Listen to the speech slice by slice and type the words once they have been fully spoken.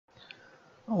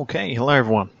Okay, hello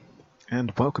everyone,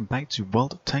 and welcome back to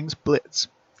World of Tanks Blitz.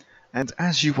 And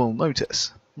as you will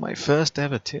notice, my first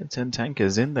ever Tier 10 tank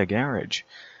is in the garage.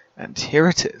 And here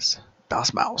it is,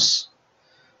 Das Maus.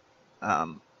 A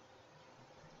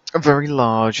very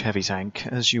large heavy tank,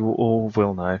 as you all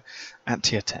will know, at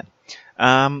Tier 10.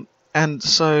 Yeah,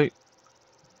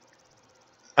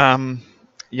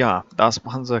 das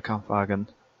Panzerkampfwagen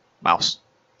Maus.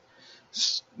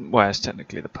 Well, it's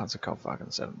technically the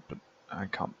Panzerkampfwagen 7, but I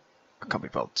can't be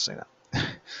bothered to say that.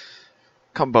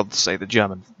 Can't bother to say the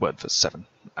German word for 7.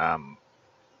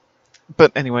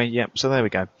 But anyway, yeah, so there we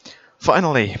go.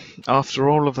 Finally, after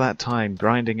all of that time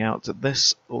grinding out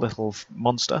this little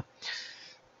monster,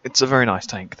 it's a very nice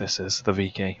tank, this is, the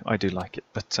VK. I do like it,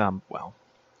 but, well,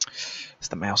 it's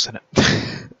the mouse in it.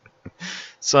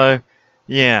 So,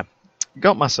 yeah,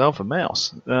 got myself a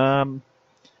mouse.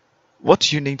 What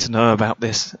do you need to know about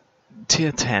this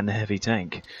Tier 10 heavy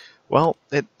tank? Well,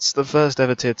 it's the first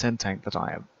ever Tier 10 tank that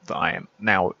I am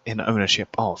now in ownership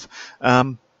of.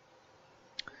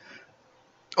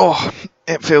 Oh,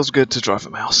 it feels good to drive a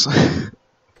mouse.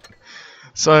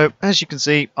 So, as you can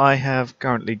see, I have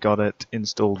currently got it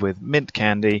installed with mint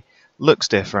candy, looks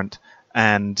different,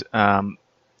 and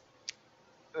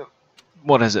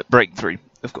what is it? Breakthrough,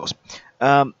 of course.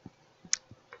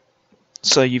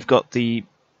 So you've got the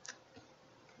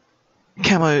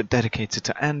camo dedicated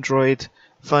to Android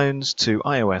phones, to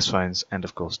iOS phones, and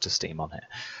of course to Steam on it.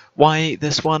 Why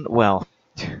this one? Well,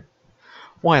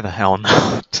 why the hell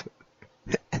not?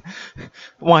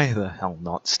 Why the hell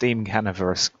not? Steam can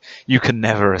never. You can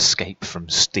never escape from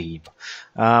Steam.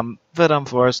 Verdun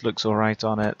Forest looks alright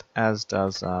on it, as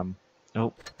does oh,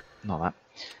 not that.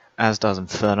 As does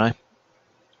Inferno.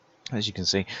 As you can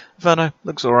see, Inferno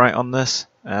looks alright on this.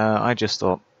 I just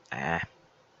thought,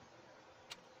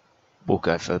 we'll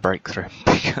go for the breakthrough,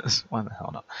 because why the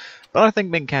hell not? But I think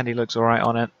Mint Candy looks alright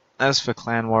on it. As for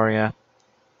Clan Warrior,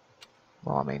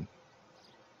 well, I mean,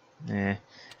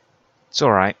 it's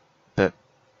alright, but,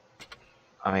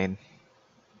 I mean,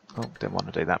 oh, didn't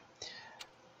want to do that.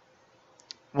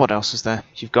 What else is there?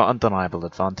 You've got Undeniable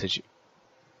Advantage,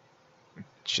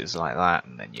 which is like that,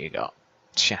 and then you got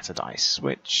Shattered Ice,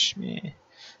 which,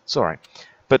 it's alright.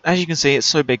 But as you can see, it's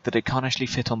so big that it can't actually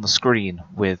fit on the screen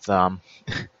with,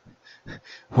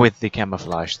 with the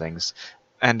camouflage things,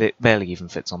 and it barely even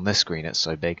fits on this screen, it's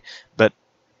so big. But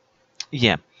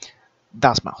yeah,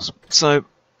 that's mouse. So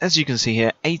as you can see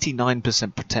here,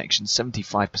 89% protection,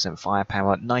 75%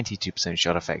 firepower, 92%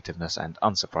 shot effectiveness, and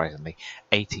unsurprisingly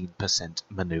 18%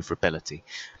 maneuverability.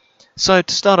 So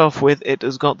to start off with, it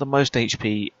has got the most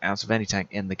HP out of any tank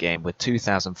in the game with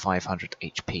 2,500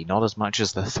 HP, not as much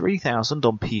as the 3,000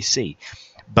 on PC,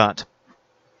 but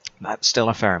that's still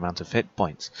a fair amount of hit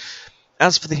points.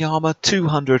 As for the armor,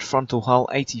 200 frontal hull,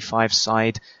 85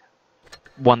 side,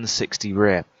 160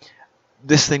 rear.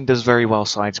 This thing does very well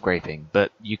side scraping,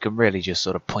 but you can really just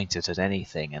sort of point it at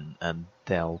anything and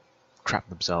they'll crap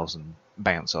themselves and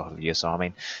bounce off of you. So I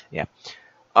mean, yeah.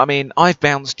 I mean, I've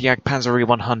bounced Jagdpanzer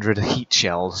 100 heat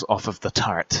shells off of the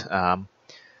turret.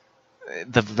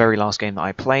 The very last game that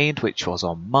I played, which was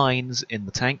on mines in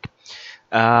the tank.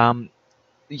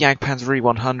 Jagdpanzer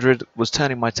 100 was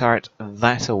turning my turret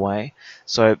that away.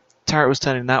 So, turret was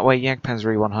turning that way,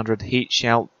 Jagdpanzer 100, heat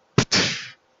shell,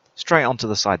 straight onto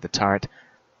the side of the turret.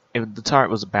 If the turret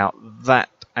was about that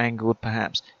angled,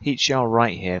 perhaps, heat shell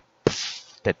right here,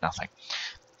 did nothing.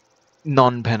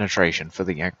 Non-penetration for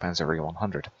the Jagdpanzer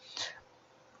 100.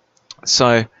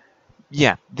 So,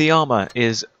 yeah, the armor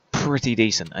is pretty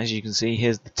decent. As you can see,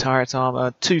 here's the turret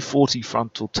armor, 240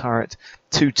 frontal turret,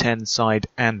 210 side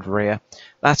and rear.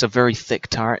 That's a very thick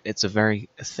turret. It's a very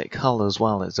thick hull as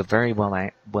well. It's a very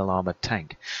well armored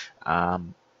tank.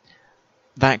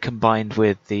 That combined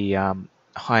with the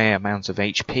higher amount of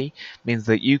HP means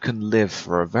that you can live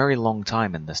for a very long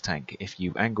time in this tank if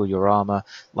you angle your armor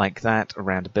like that,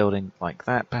 around a building like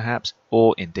that perhaps,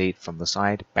 or indeed from the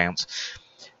side, bounce.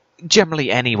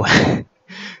 Generally anywhere.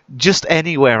 Just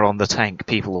anywhere on the tank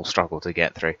people will struggle to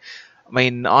get through. I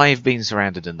mean, I've been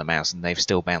surrounded in the mouse and they've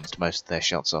still bounced most of their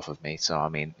shots off of me, so I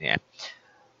mean, yeah,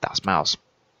 that's mouse.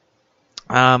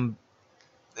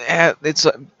 Yeah, it's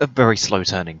a very slow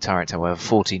turning turret, however,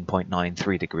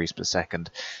 14.93 degrees per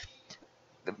second.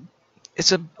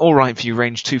 It's an alright view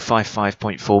range,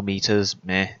 255.4 meters,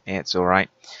 it's alright.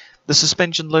 The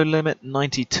suspension load limit,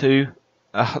 192.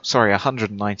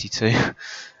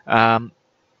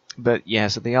 But yeah,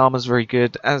 so the armor's very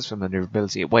good. As for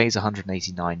maneuverability, it weighs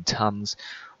 189 tons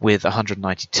with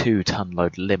 192 ton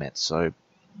load limit, so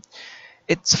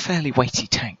it's a fairly weighty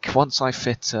tank. Once I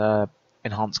fit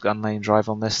enhanced gun lane drive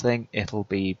on this thing, it'll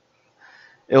be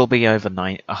it'll be over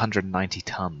 190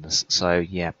 tons. So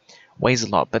yeah, weighs a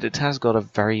lot, but it has got a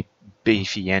very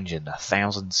beefy engine,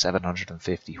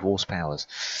 1,750 horsepower.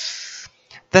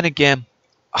 Then again,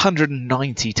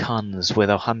 190 tons with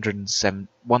a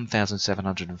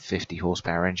 1,750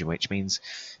 horsepower engine, which means,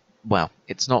 well,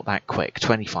 it's not that quick.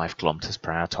 25 kilometers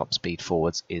per hour top speed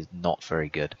forwards is not very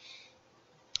good.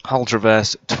 Hull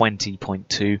traverse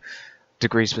 20.2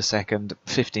 degrees per second,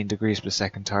 15 degrees per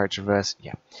second turret traverse.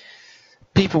 Yeah,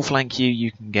 people flank you,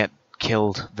 you can get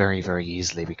killed very, very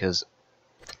easily because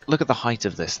look at the height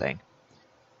of this thing.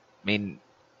 I mean,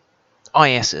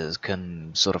 ISs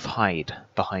can sort of hide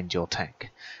behind your tank.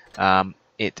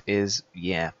 It is,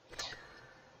 yeah,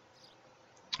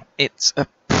 it's a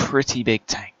pretty big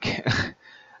tank.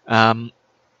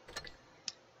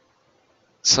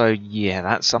 So yeah,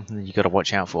 that's something that you got to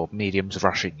watch out for. Mediums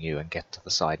rushing you and get to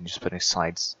the side and just putting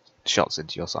shots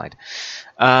into your side.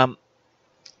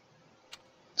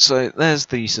 So there's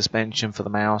the suspension for the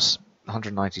mouse,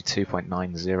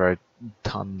 192.90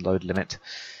 ton load limit.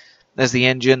 There's the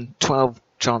engine, 12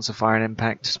 chance of fire and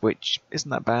impact, which isn't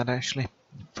that bad actually.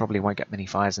 Probably won't get many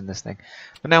fires in this thing.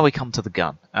 But now we come to the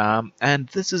gun. And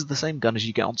this is the same gun as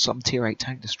you get on some tier 8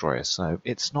 tank destroyers, so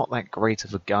it's not that great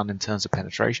of a gun in terms of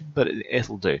penetration, but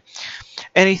it'll do.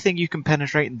 Anything you can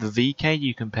penetrate in the VK,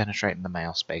 you can penetrate in the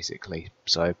mouse, basically.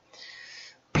 So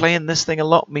playing this thing a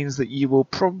lot means that you will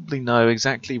probably know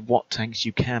exactly what tanks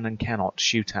you can and cannot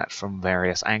shoot at from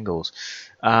various angles.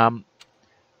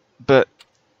 But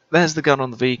there's the gun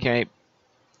on the VK,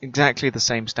 exactly the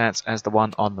same stats as the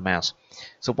one on the mouse.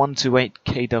 It's a 128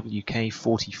 KWK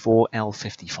 44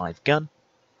 L55 gun.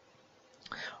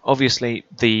 Obviously,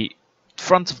 the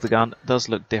front of the gun does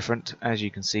look different, as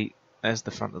you can see. There's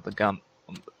the front of the gun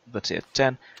on the tier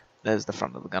 10. There's the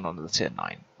front of the gun on the tier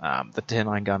 9. The tier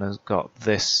 9 gun has got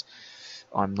this.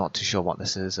 I'm not too sure what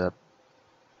this is. A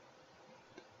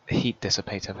heat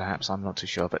dissipator, perhaps. I'm not too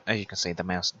sure, but as you can see, the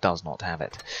mouse does not have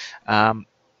it.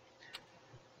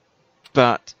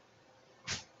 But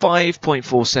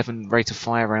 5.47 rate of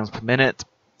fire rounds per minute,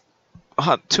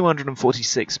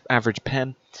 246 average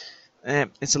pen.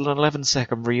 It's an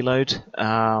 11-second reload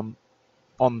on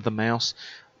the mouse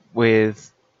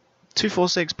with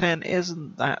 246 pen.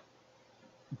 Isn't that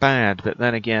bad, but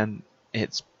then again,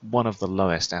 it's one of the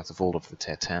lowest out of all of the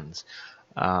tier 10s.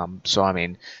 So I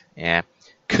mean, yeah,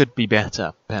 could be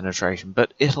better penetration,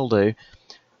 but it'll do.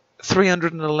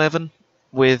 311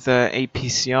 with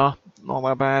APCR. Not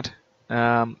that bad.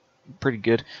 Pretty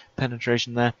good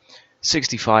penetration there.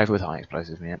 65 with high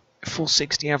explosive. Yeah.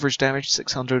 460 average damage.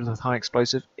 600 with high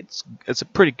explosive. It's a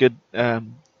pretty good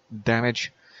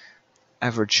damage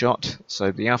average shot.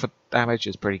 So the alpha damage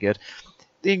is pretty good.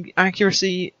 The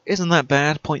accuracy isn't that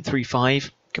bad.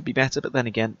 0.35 could be better, but then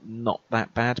again, not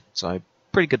that bad. So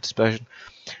pretty good dispersion.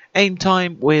 Aim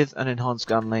time with an enhanced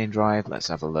gun lane drive. Let's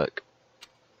have a look.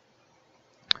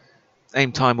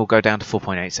 Aim time will go down to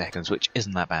 4.8 seconds, which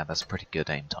isn't that bad. That's a pretty good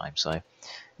aim time. So,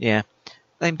 yeah,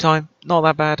 aim time, not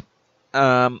that bad.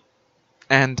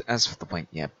 And as for the point,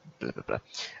 yeah, blah, blah, blah.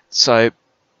 So,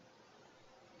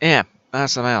 yeah,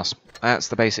 that's the mouse. That's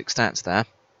the basic stats there.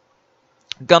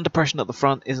 Gun depression at the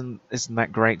front isn't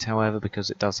that great, however, because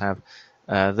it does have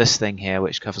this thing here,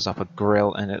 which covers up a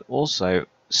grill, and it also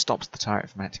stops the turret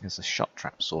from acting as a shot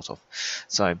trap, sort of.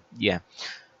 So, yeah.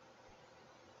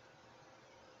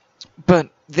 But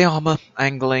the armor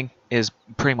angling is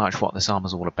pretty much what this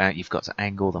armor's all about. You've got to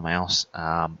angle the mouse.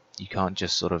 You can't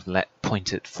just sort of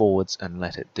point it forwards and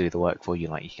let it do the work for you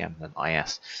like you can in an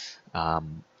IS,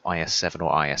 IS7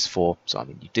 or IS4. So I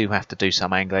mean, you do have to do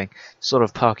some angling. Sort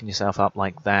of parking yourself up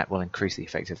like that will increase the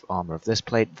effective armor of this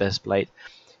plate, this plate.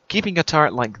 Keeping a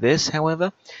turret like this,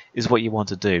 however, is what you want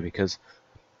to do, because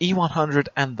E100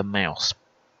 and the mouse,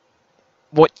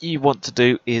 what you want to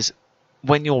do is,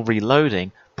 when you're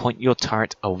reloading, point your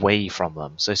turret away from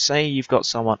them. So say you've got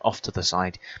someone off to the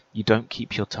side, you don't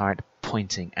keep your turret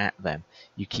pointing at them.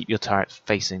 You keep your turret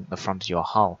facing the front of your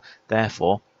hull.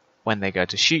 Therefore, when they go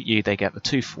to shoot you, they get the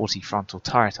 240 frontal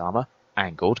turret armor,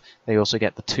 angled. They also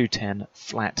get the 210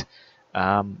 flat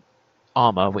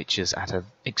armor, which is at an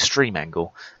extreme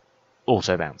angle,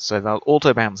 auto bounce. So they'll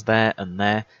auto bounce there and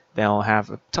there. They'll have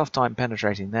a tough time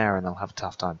penetrating there, and they'll have a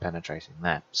tough time penetrating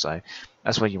there. So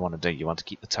that's what you want to do. You want to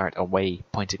keep the turret away,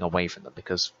 pointing away from them,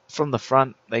 because from the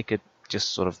front they could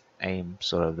just sort of aim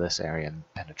sort of this area and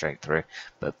penetrate through,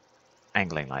 but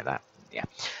angling like that, yeah.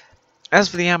 As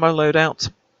for the ammo loadout,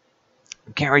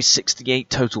 it carries 68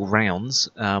 total rounds,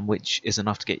 which is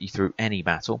enough to get you through any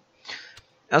battle.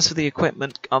 As for the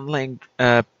equipment, gun lane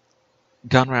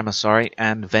gun rammer, sorry,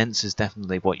 and vents is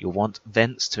definitely what you want.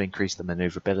 Vents to increase the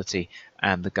maneuverability,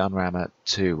 and the gun rammer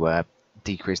to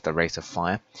decrease the rate of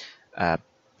fire.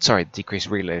 Sorry, decrease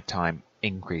reload time,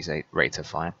 increase rate of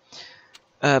fire.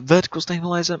 Vertical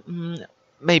stabilizer,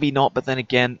 maybe not, but then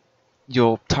again,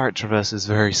 your turret traverses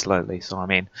very slowly, so I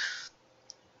mean,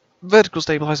 vertical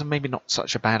stabilizer maybe not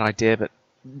such a bad idea, but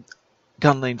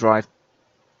gun lane drive,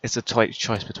 it's a tight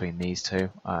choice between these two.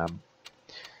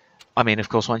 I mean, of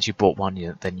course, once you've bought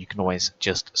one, then you can always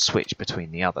just switch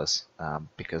between the others,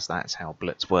 because that's how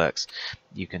Blitz works.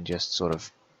 You can just sort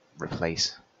of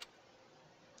replace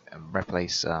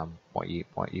what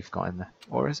you've got in there,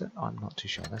 or is it? I'm not too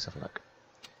sure. Let's have a look.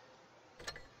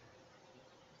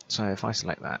 So if I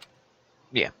select that,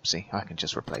 yeah, see, I can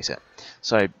just replace it.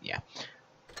 So yeah,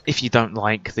 if you don't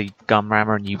like the gun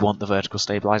rammer and you want the vertical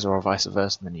stabilizer, or vice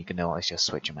versa, then you can always just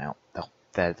switch them out.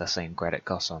 They're the same credit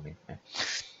costs. I mean. Yeah.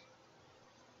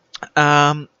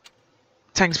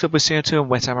 Tanks filled with CO2 and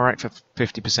wet ammo rack for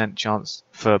 50% chance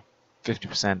for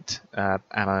 50%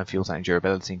 ammo and fuel tank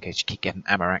durability in case you keep getting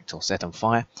ammo racked or set on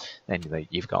fire. Then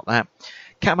you've got that.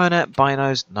 Camo net,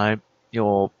 binos, no,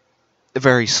 you're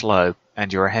very slow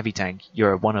and you're a heavy tank.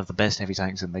 You're one of the best heavy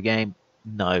tanks in the game.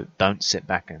 No, don't sit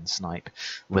back and snipe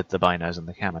with the binos and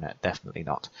the camo net. Definitely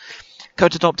not.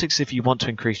 Coated optics, if you want to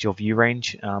increase your view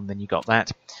range, then you got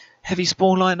that. Heavy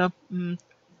spore liner.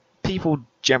 People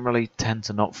generally tend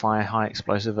to not fire high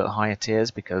explosive at higher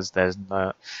tiers because there's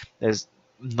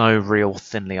no real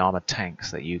thinly armored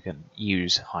tanks that you can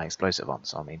use high explosive on.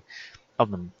 So I mean,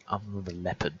 other than the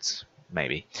leopards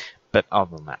maybe, but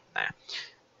other than that, nah,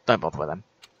 don't bother with them.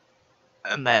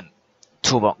 And then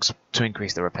toolbox to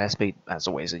increase the repair speed. That's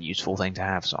always a useful thing to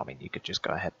have. So I mean, you could just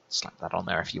go ahead and slap that on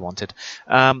there if you wanted.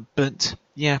 But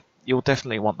yeah, you'll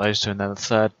definitely want those two. And then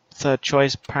the third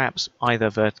choice, perhaps either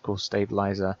vertical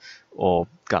stabilizer or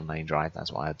gun lane drive.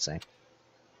 That's what I'd say.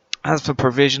 As for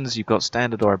provisions, you've got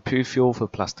standard or improved fuel for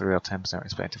 +3 or 10%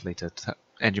 respectively to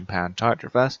engine power and turret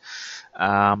traverse.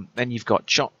 Then you've got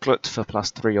chocolate for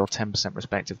 +3 or 10%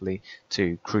 respectively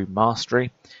to crew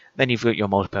mastery. Then you've got your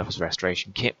multi-purpose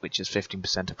restoration kit, which is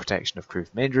 15% of protection of crew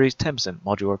from injuries, 10%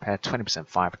 module repair, 20%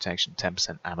 fire protection,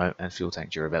 10% ammo and fuel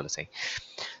tank durability.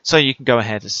 So you can go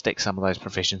ahead and stick some of those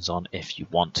provisions on if you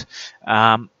want.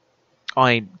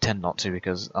 I tend not to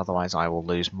because otherwise I will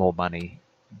lose more money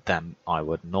than I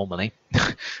would normally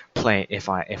play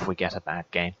if we get a bad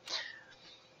game.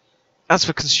 As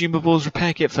for consumables,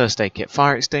 repair kit, first aid kit,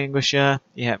 fire extinguisher,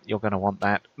 yeah, you're going to want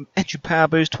that. Engine power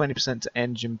boost, 20% to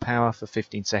engine power for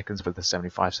 15 seconds with a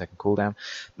 75-second cooldown.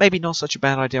 Maybe not such a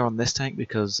bad idea on this tank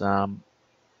because,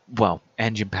 well,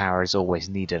 engine power is always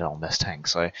needed on this tank,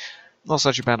 so not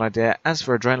such a bad idea. As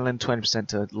for adrenaline, 20%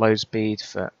 to low speed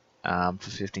for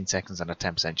 15 seconds and a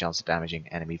 10% chance of damaging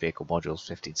enemy vehicle modules,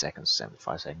 15 seconds,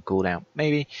 75-second cooldown.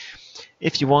 Maybe,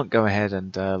 if you want, go ahead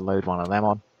and load one of them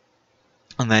on.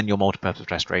 And then your multi-purpose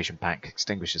restoration pack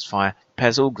extinguishes fire,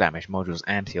 repairs all damaged modules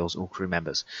and heals all crew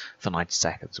members for 90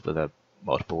 seconds with a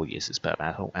multiple uses per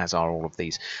battle, as are all of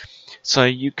these. So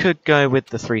you could go with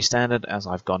the 3 standard, as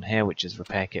I've gone here, which is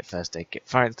repair kit, first aid kit,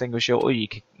 fire extinguisher, or you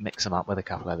could mix them up with a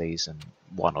couple of these and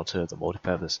 1 or 2 of the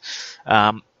multi-purpose.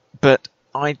 But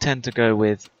I tend to go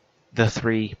with the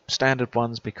 3 standard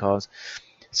ones because,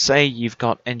 say you've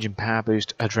got engine power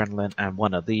boost, adrenaline, and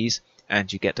 1 of these,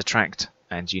 and you get detract,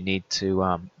 and you need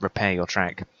to repair your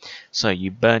track. So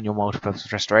you burn your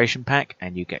multi-purpose restoration pack,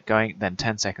 and you get going. Then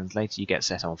 10 seconds later, you get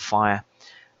set on fire.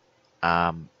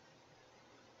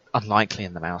 Unlikely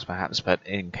in the mouse, perhaps, but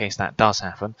in case that does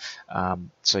happen,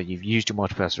 so you've used your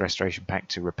multi-purpose restoration pack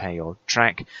to repair your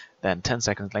track. Then 10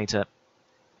 seconds later,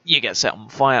 you get set on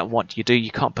fire. What do?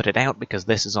 You can't put it out because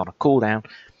this is on a cooldown.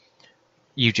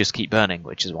 You just keep burning,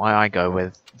 which is why I go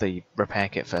with the repair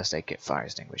kit, first aid kit, fire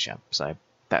extinguisher. So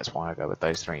that's why I go with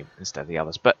those 3 instead of the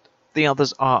others. But the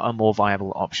others are a more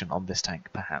viable option on this tank,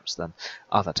 perhaps, than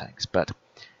other tanks. But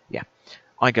yeah,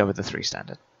 I go with the 3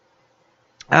 standard.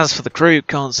 As for the crew,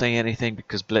 can't say anything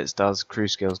because Blitz does crew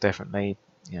skills differently.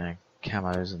 You know,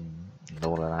 camos and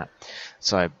all of that.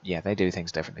 So yeah, they do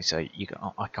things differently. So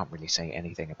I can't really say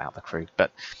anything about the crew.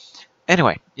 But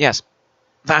anyway, yes,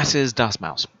 that is Dust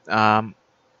Mouse.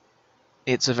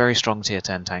 It's a very strong tier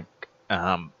 10 tank.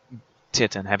 Tier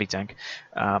 10 heavy tank,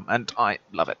 and I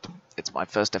love it. It's my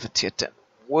first ever tier 10.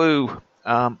 Woo!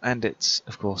 And it's,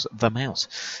 of course, the mouse.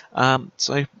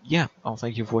 So, yeah, I'll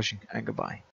thank you for watching, and goodbye.